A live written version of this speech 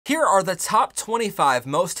Here are the top 25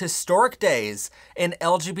 most historic days in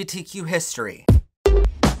LGBTQ history.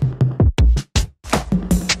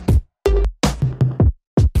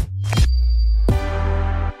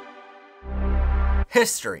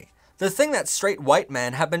 History. The thing that straight white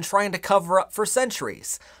men have been trying to cover up for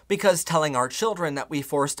centuries, because telling our children that we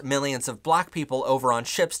forced millions of black people over on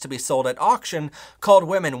ships to be sold at auction, called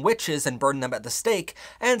women witches and burned them at the stake,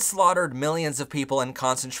 and slaughtered millions of people in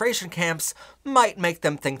concentration camps might make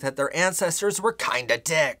them think that their ancestors were kinda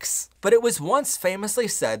dicks. But it was once famously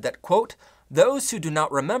said that, quote, "Those who do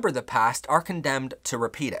not remember the past are condemned to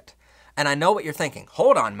repeat it." And I know what you're thinking.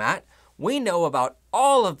 Hold on, Matt. We know about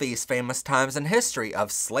all of these famous times in history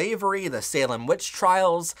of slavery, the Salem witch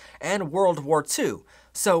trials, and World War II.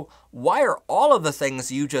 So why are all of the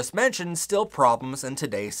things you just mentioned still problems in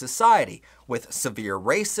today's society, with severe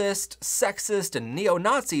racist, sexist, and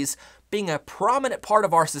neo-Nazis being a prominent part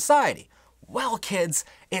of our society? Well, kids,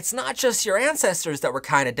 it's not just your ancestors that were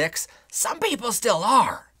kinda dicks. Some people still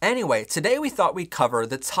are. Anyway, today we thought we'd cover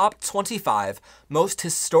the top 25 most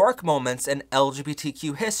historic moments in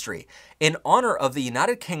LGBTQ history in honor of the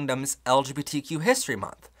United Kingdom's LGBTQ History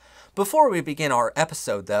Month. Before we begin our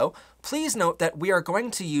episode, though, please note that we are going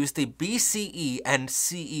to use the BCE and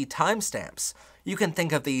CE timestamps. You can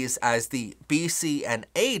think of these as the BC and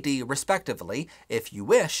AD respectively, if you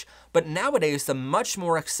wish, but nowadays the much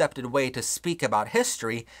more accepted way to speak about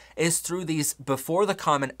history is through these before the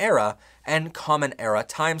Common Era and Common Era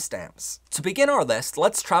timestamps. To begin our list,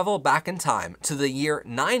 let's travel back in time to the year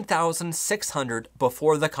 9600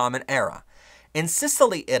 before the Common Era. In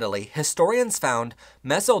Sicily, Italy, historians found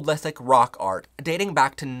Mesolithic rock art dating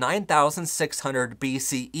back to 9600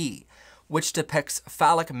 BCE, which depicts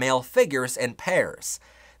phallic male figures in pairs.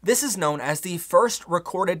 This is known as the first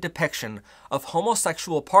recorded depiction of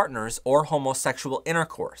homosexual partners or homosexual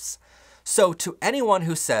intercourse. So to anyone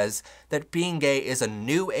who says that being gay is a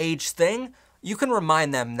new age thing, you can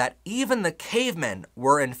remind them that even the cavemen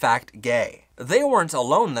were in fact gay. They weren't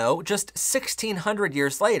alone though. Just 1600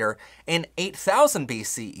 years later, in 8000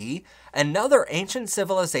 BCE, another ancient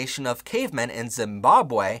civilization of cavemen in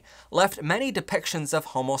Zimbabwe left many depictions of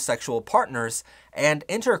homosexual partners and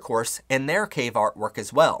intercourse in their cave artwork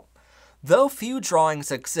as well. Though few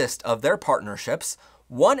drawings exist of their partnerships,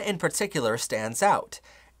 one in particular stands out.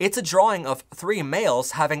 It's a drawing of 3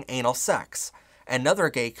 males having anal sex, another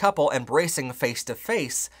gay couple embracing face to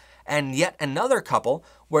face, and yet another couple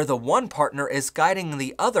where the one partner is guiding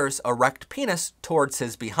the other's erect penis towards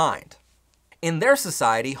his behind. In their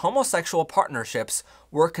society, homosexual partnerships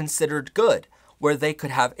were considered good, where they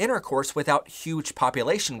could have intercourse without huge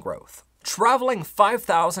population growth. Traveling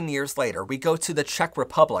 5,000 years later, we go to the Czech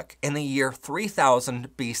Republic in the year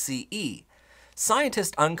 3000 BCE.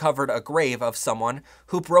 Scientists uncovered a grave of someone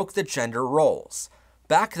who broke the gender roles.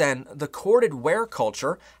 Back then, the corded ware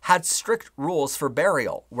culture had strict rules for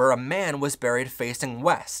burial, where a man was buried facing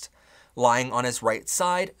west, lying on his right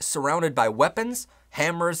side, surrounded by weapons,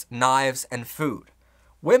 hammers, knives, and food.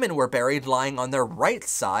 Women were buried lying on their right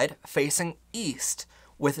side, facing east,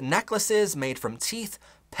 with necklaces made from teeth,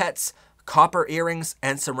 pets, copper earrings,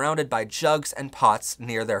 and surrounded by jugs and pots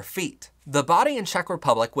near their feet. The body in Czech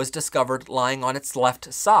Republic was discovered lying on its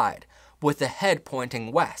left side, with the head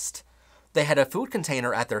pointing west. They had a food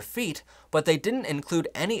container at their feet, but they didn't include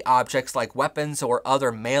any objects like weapons or other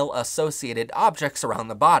male-associated objects around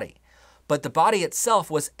the body. But the body itself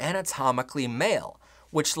was anatomically male,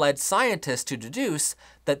 which led scientists to deduce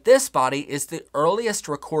that this body is the earliest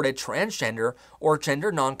recorded transgender or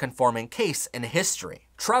gender nonconforming case in history.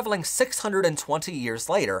 Traveling 620 years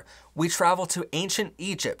later, we travel to ancient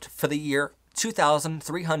Egypt for the year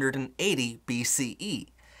 2380 BCE.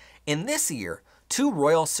 In this year, 2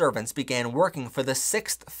 royal servants began working for the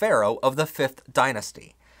 6th pharaoh of the 5th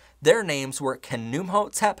dynasty. Their names were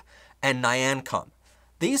Khnumhotep and Nyankum.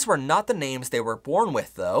 These were not the names they were born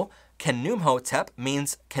with, though. Khnumhotep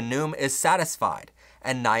means Khnum is satisfied,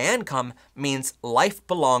 and Nyankum means life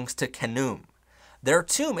belongs to Khnum. Their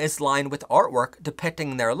tomb is lined with artwork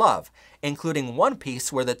depicting their love, including one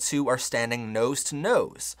piece where the two are standing nose to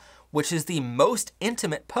nose, which is the most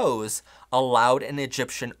intimate pose allowed in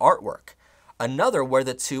Egyptian artwork. Another where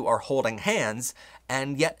the two are holding hands,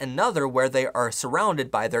 and yet another where they are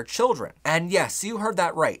surrounded by their children. And yes, you heard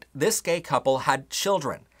that right, this gay couple had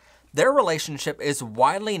children. Their relationship is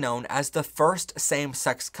widely known as the first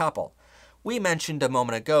same-sex couple. We mentioned a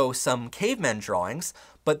moment ago some cavemen drawings,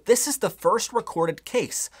 but this is the first recorded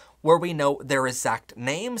case where we know their exact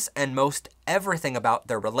names and most everything about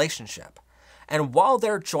their relationship. And while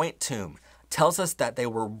their joint tomb tells us that they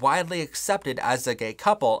were widely accepted as a gay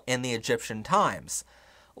couple in the Egyptian times,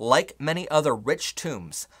 like many other rich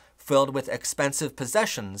tombs filled with expensive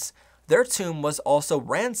possessions, their tomb was also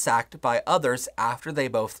ransacked by others after they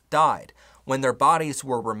both died, when their bodies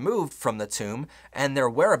were removed from the tomb and their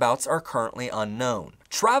whereabouts are currently unknown.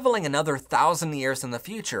 Traveling another 1,000 years in the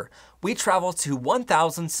future, we travel to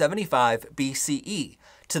 1075 BCE,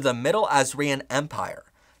 to the Middle Assyrian Empire.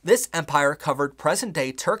 This empire covered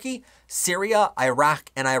present-day Turkey, Syria,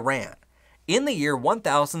 Iraq, and Iran. In the year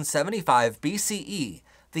 1075 BCE,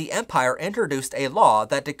 the empire introduced a law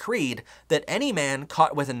that decreed that any man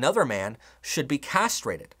caught with another man should be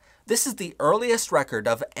castrated. This is the earliest record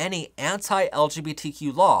of any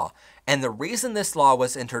anti-LGBTQ law, and the reason this law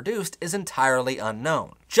was introduced is entirely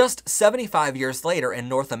unknown. Just 75 years later in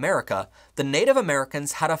North America, the Native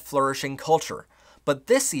Americans had a flourishing culture, but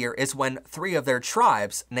this year is when 3 of their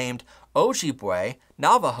tribes, named Ojibwe,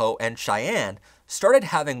 Navajo, and Cheyenne, started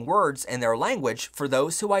having words in their language for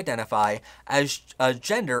those who identify as a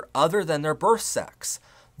gender other than their birth sex.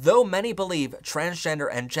 Though many believe transgender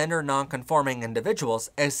and gender nonconforming individuals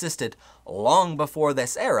existed long before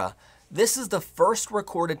this era, this is the first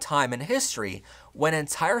recorded time in history when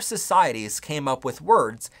entire societies came up with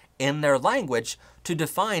words in their language to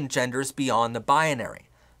define genders beyond the binary.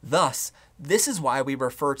 Thus, this is why we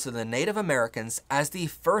refer to the Native Americans as the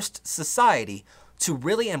first society to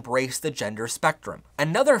really embrace the gender spectrum.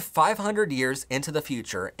 Another 500 years into the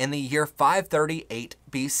future, in the year 538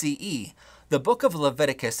 BCE, the book of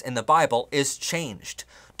Leviticus in the Bible is changed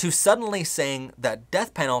to suddenly saying that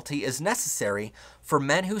death penalty is necessary for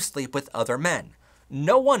men who sleep with other men.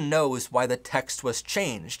 No one knows why the text was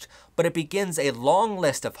changed, but it begins a long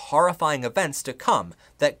list of horrifying events to come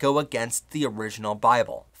that go against the original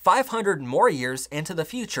Bible. 500 more years into the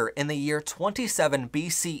future, in the year 27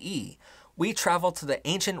 BCE, we travel to the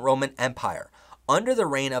ancient Roman Empire, under the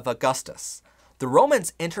reign of Augustus. The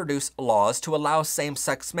Romans introduced laws to allow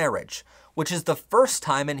same-sex marriage, which is the first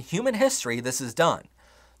time in human history this is done.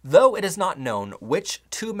 Though it is not known which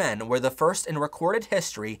 2 men were the first in recorded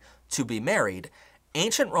history to be married,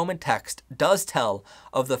 ancient Roman text does tell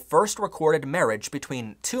of the first recorded marriage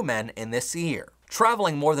between 2 men in this year.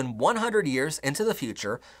 Traveling more than 100 years into the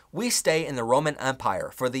future, we stay in the Roman Empire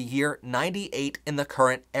for the year 98 in the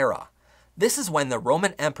current era. This is when the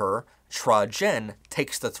Roman Emperor Trajan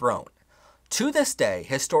takes the throne. To this day,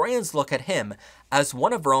 historians look at him as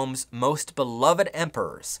one of Rome's most beloved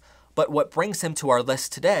emperors, but what brings him to our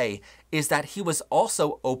list today is that he was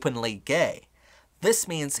also openly gay. This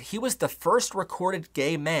means he was the first recorded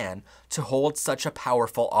gay man to hold such a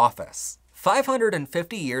powerful office.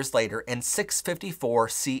 550 years later, in 654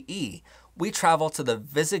 CE, we travel to the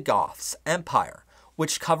Visigoths Empire,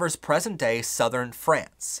 which covers present-day southern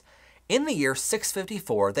France. In the year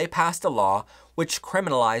 654, they passed a law which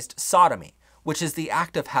criminalized sodomy, which is the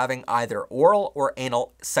act of having either oral or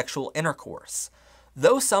anal sexual intercourse.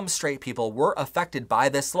 Though some straight people were affected by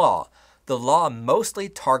this law, the law mostly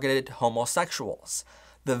targeted homosexuals.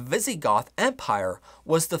 The Visigoth Empire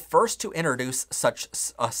was the first to introduce such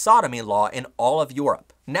a sodomy law in all of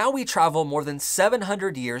Europe. Now we travel more than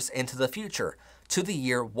 700 years into the future, to the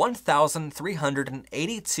year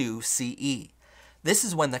 1382 CE. This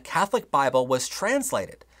is when the Catholic Bible was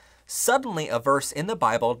translated. Suddenly, a verse in the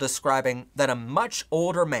Bible describing that a much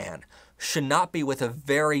older man should not be with a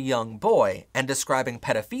very young boy and describing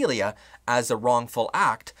pedophilia as a wrongful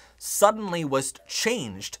act suddenly was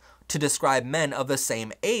changed to describe men of the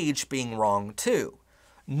same age being wrong too.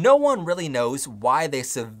 No one really knows why they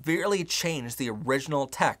severely changed the original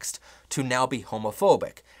text to now be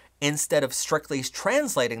homophobic, instead of strictly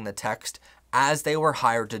translating the text as they were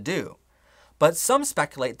hired to do. But some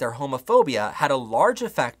speculate their homophobia had a large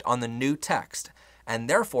effect on the new text, and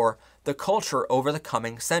therefore the culture over the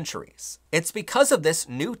coming centuries. It's because of this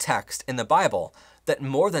new text in the Bible that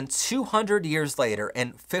more than 200 years later, in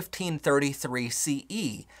 1533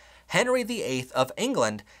 CE, Henry VIII of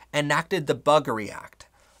England enacted the Buggery Act.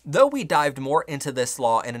 Though we dived more into this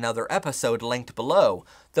law in another episode linked below,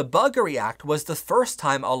 the Buggery Act was the first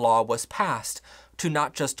time a law was passed to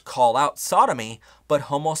not just call out sodomy, but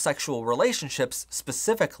homosexual relationships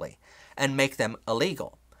specifically, and make them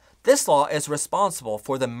illegal. This law is responsible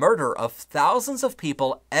for the murder of thousands of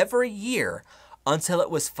people every year until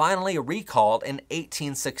it was finally recalled in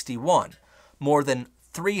 1861, more than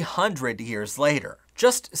 300 years later.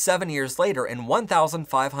 Just 7 years later, in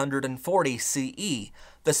 1540 CE,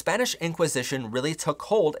 the Spanish Inquisition really took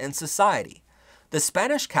hold in society. The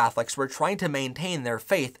Spanish Catholics were trying to maintain their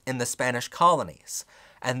faith in the Spanish colonies,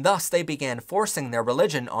 and thus they began forcing their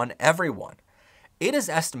religion on everyone. It is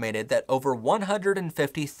estimated that over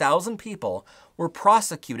 150,000 people were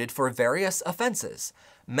prosecuted for various offenses,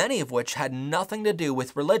 many of which had nothing to do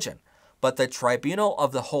with religion, but the Tribunal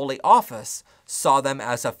of the Holy Office saw them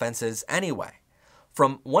as offenses anyway.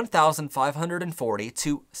 From 1540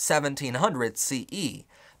 to 1700 CE,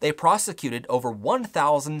 they prosecuted over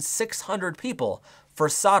 1,600 people for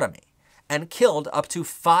sodomy and killed up to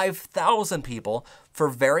 5,000 people for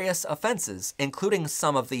various offenses, including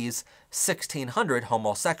some of these 1,600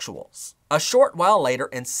 homosexuals. A short while later,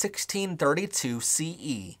 in 1632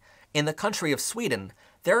 CE, in the country of Sweden,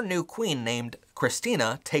 their new queen named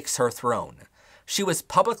Christina takes her throne. She was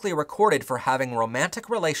publicly recorded for having romantic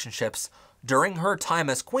relationships during her time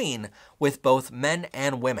as queen with both men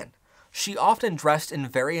and women. She often dressed in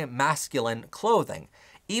very masculine clothing,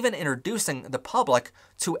 even introducing the public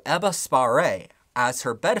to Ebba Spare as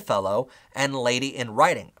her bedfellow and lady in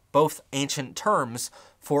writing, both ancient terms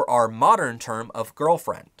for our modern term of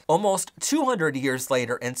girlfriend. Almost 200 years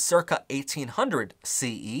later, in circa 1800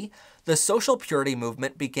 CE, the social purity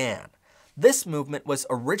movement began. This movement was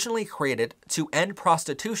originally created to end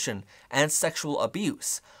prostitution and sexual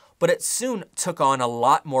abuse, but it soon took on a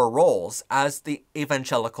lot more roles as the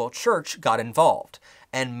evangelical church got involved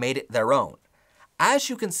and made it their own.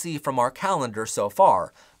 As you can see from our calendar so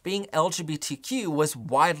far, being LGBTQ was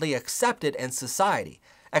widely accepted in society,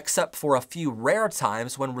 except for a few rare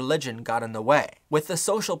times when religion got in the way. With the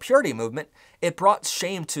social purity movement, it brought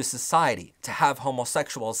shame to society to have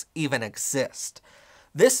homosexuals even exist.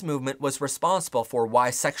 This movement was responsible for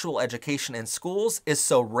why sexual education in schools is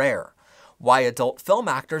so rare, why adult film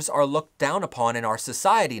actors are looked down upon in our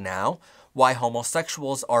society now, why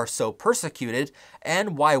homosexuals are so persecuted,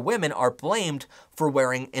 and why women are blamed for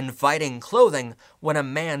wearing inviting clothing when a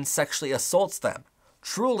man sexually assaults them.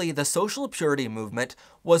 Truly, the social purity movement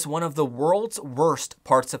was one of the world's worst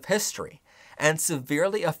parts of history, and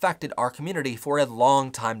severely affected our community for a long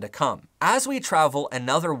time to come. As we travel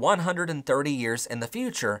another 130 years in the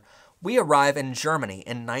future, we arrive in Germany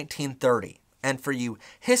in 1930. And for you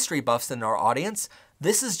history buffs in our audience,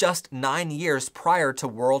 this is just 9 years prior to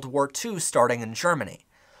World War II starting in Germany.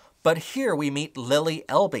 But here we meet Lily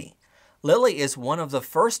Elbe. Lily is one of the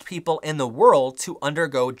first people in the world to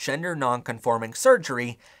undergo gender nonconforming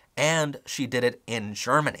surgery, and she did it in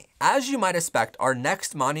Germany. As you might expect, our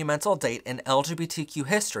next monumental date in LGBTQ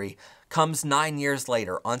history comes 9 years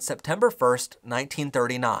later, on September 1st,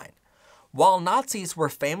 1939. While Nazis were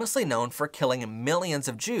famously known for killing millions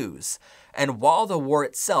of Jews, and while the war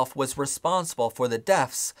itself was responsible for the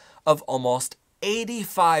deaths of almost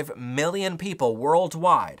 85 million people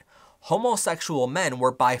worldwide, homosexual men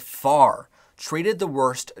were by far treated the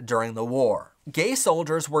worst during the war. Gay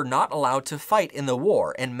soldiers were not allowed to fight in the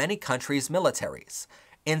war in many countries' militaries.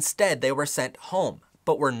 Instead, they were sent home,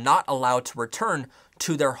 but were not allowed to return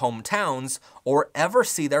to their hometowns or ever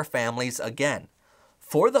see their families again.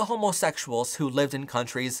 For the homosexuals who lived in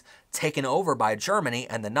countries taken over by Germany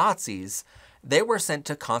and the Nazis, they were sent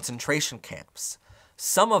to concentration camps.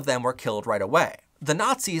 Some of them were killed right away. The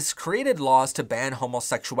Nazis created laws to ban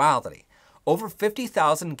homosexuality. Over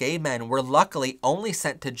 50,000 gay men were luckily only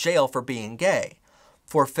sent to jail for being gay.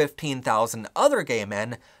 For 15,000 other gay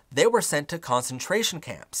men, they were sent to concentration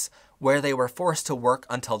camps, where they were forced to work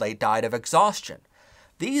until they died of exhaustion.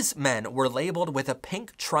 These men were labeled with a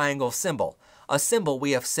pink triangle symbol, a symbol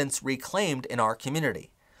we have since reclaimed in our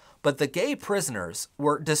community. But the gay prisoners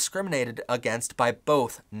were discriminated against by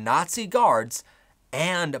both Nazi guards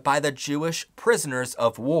and by the Jewish prisoners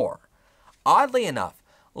of war. Oddly enough,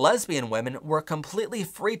 lesbian women were completely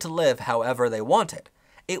free to live however they wanted.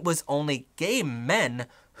 It was only gay men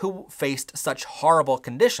who faced such horrible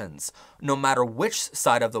conditions, no matter which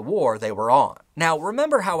side of the war they were on. Now,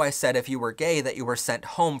 remember how I said if you were gay that you were sent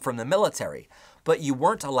home from the military, but you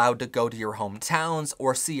weren't allowed to go to your hometowns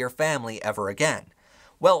or see your family ever again?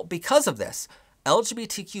 Well, because of this,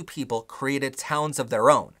 LGBTQ people created towns of their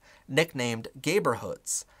own, nicknamed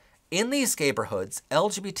gayborhoods. In these gayborhoods,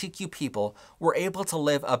 LGBTQ people were able to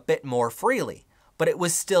live a bit more freely, but it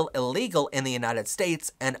was still illegal in the United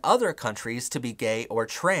States and other countries to be gay or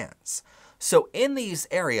trans. So in these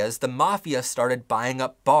areas, the mafia started buying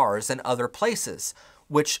up bars and other places,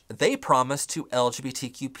 which they promised to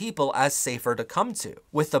LGBTQ people as safer to come to.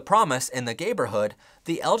 With the promise in the gayborhood,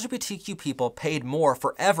 the LGBTQ people paid more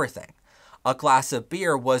for everything. A glass of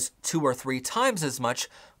beer was 2 or 3 times as much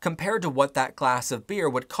compared to what that glass of beer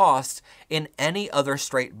would cost in any other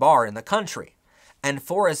straight bar in the country. And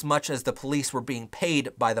for as much as the police were being paid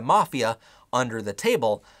by the mafia under the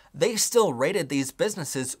table, they still raided these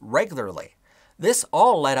businesses regularly. This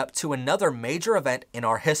all led up to another major event in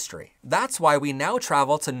our history. That's why we now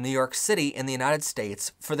travel to New York City in the United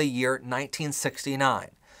States for the year 1969,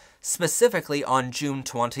 specifically on June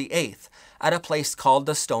 28th, at a place called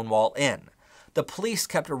the Stonewall Inn. The police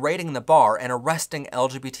kept raiding the bar and arresting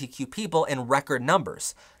LGBTQ people in record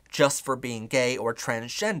numbers, just for being gay or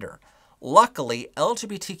transgender. Luckily,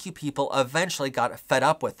 LGBTQ people eventually got fed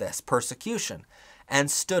up with this persecution and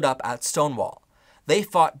stood up at Stonewall. They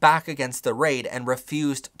fought back against the raid and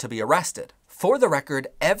refused to be arrested. For the record,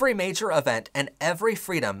 every major event and every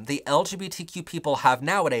freedom the LGBTQ people have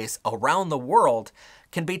nowadays around the world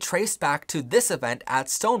can be traced back to this event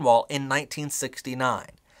at Stonewall in 1969.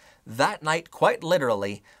 That night, quite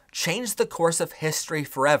literally, changed the course of history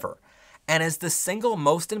forever, and is the single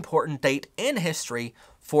most important date in history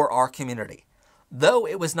for our community. Though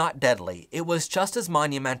it was not deadly, it was just as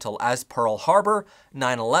monumental as Pearl Harbor,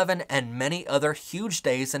 9/11, and many other huge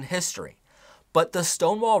days in history. But the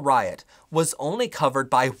Stonewall riot was only covered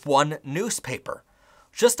by one newspaper.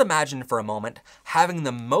 Just imagine for a moment having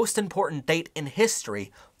the most important date in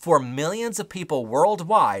history for millions of people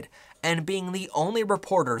worldwide and being the only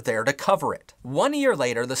reporter there to cover it. 1 year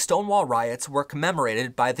later, the Stonewall riots were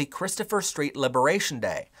commemorated by the Christopher Street Liberation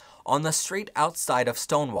Day on the street outside of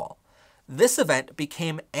Stonewall. This event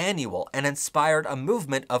became annual and inspired a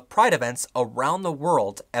movement of pride events around the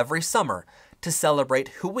world every summer to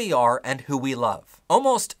celebrate who we are and who we love.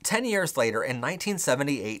 Almost 10 years later, in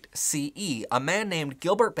 1978 CE, a man named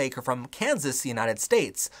Gilbert Baker from Kansas, United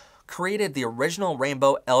States, created the original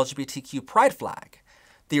rainbow LGBTQ pride flag.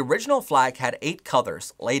 The original flag had 8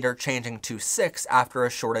 colors, later changing to 6 after a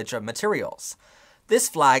shortage of materials. This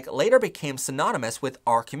flag later became synonymous with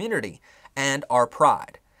our community and our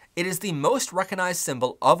pride. It is the most recognized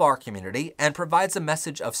symbol of our community and provides a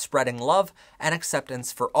message of spreading love and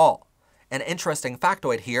acceptance for all. An interesting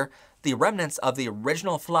factoid here, the remnants of the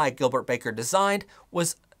original flag Gilbert Baker designed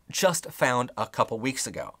was just found a couple weeks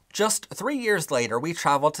ago. Just 3 years later, we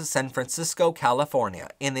traveled to San Francisco, California,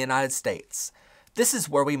 in the United States. This is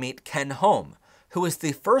where we meet Ken Home, who is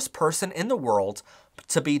the first person in the world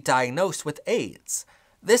to be diagnosed with AIDS.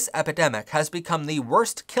 This epidemic has become the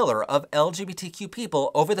worst killer of LGBTQ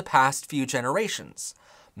people over the past few generations,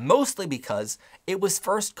 mostly because it was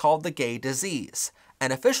first called the gay disease,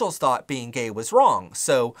 and officials thought being gay was wrong,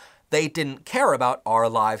 so they didn't care about our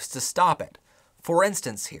lives to stop it. For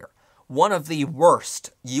instance here, one of the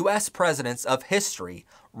worst US presidents of history,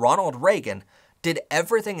 Ronald Reagan, did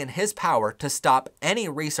everything in his power to stop any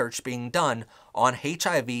research being done on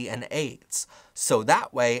HIV and AIDS, so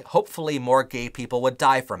that way, hopefully more gay people would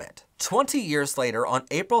die from it. 20 years later, on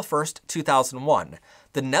April 1st, 2001,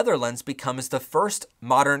 the Netherlands becomes the first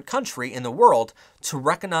modern country in the world to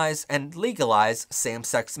recognize and legalize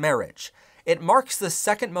same-sex marriage. It marks the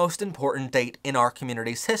second most important date in our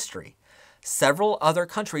community's history. Several other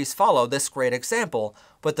countries follow this great example,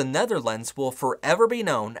 but the Netherlands will forever be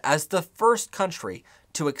known as the first country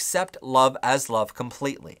to accept love as love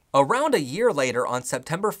completely. Around a year later, on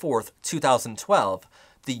September 4th, 2012,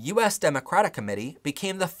 the U.S. Democratic Committee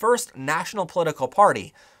became the first national political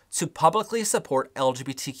party to publicly support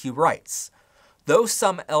LGBTQ rights. Though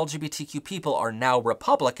some LGBTQ people are now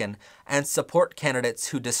Republican and support candidates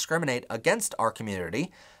who discriminate against our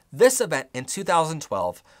community, this event in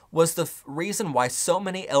 2012 was the reason why so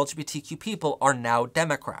many LGBTQ people are now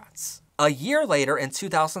Democrats. A year later, in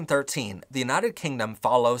 2013, the United Kingdom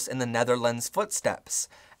follows in the Netherlands' footsteps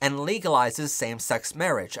and legalizes same-sex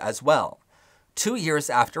marriage as well. 2 years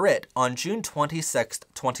after it, on June 26,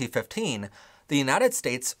 2015, the United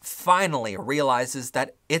States finally realizes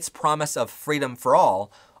that its promise of freedom for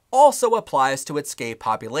all also applies to its gay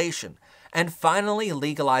population, and finally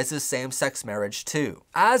legalizes same-sex marriage too.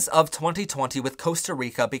 As of 2020, with Costa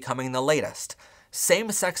Rica becoming the latest,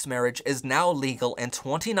 same-sex marriage is now legal in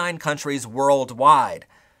 29 countries worldwide,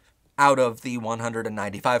 out of the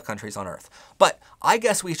 195 countries on Earth. But I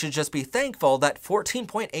guess we should just be thankful that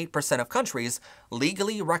 14.8% of countries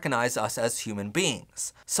legally recognize us as human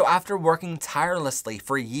beings. So after working tirelessly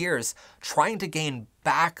for years trying to gain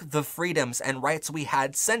back the freedoms and rights we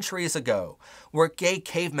had centuries ago, where gay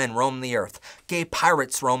cavemen roamed the earth, gay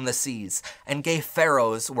pirates roamed the seas, and gay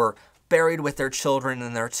pharaohs were buried with their children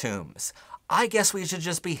in their tombs, I guess we should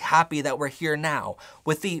just be happy that we're here now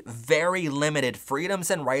with the very limited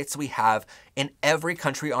freedoms and rights we have in every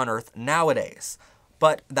country on Earth nowadays.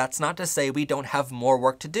 But that's not to say we don't have more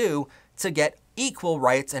work to do to get equal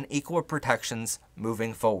rights and equal protections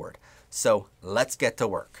moving forward. So let's get to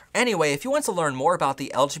work. Anyway, if you want to learn more about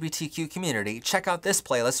the LGBTQ community, check out this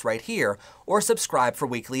playlist right here, or subscribe for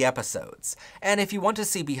weekly episodes. And if you want to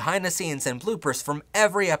see behind the scenes and bloopers from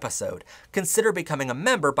every episode, consider becoming a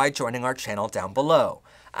member by joining our channel down below.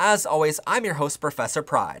 As always, I'm your host, Professor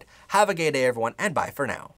Pride. Have a gay day, everyone, and bye for now.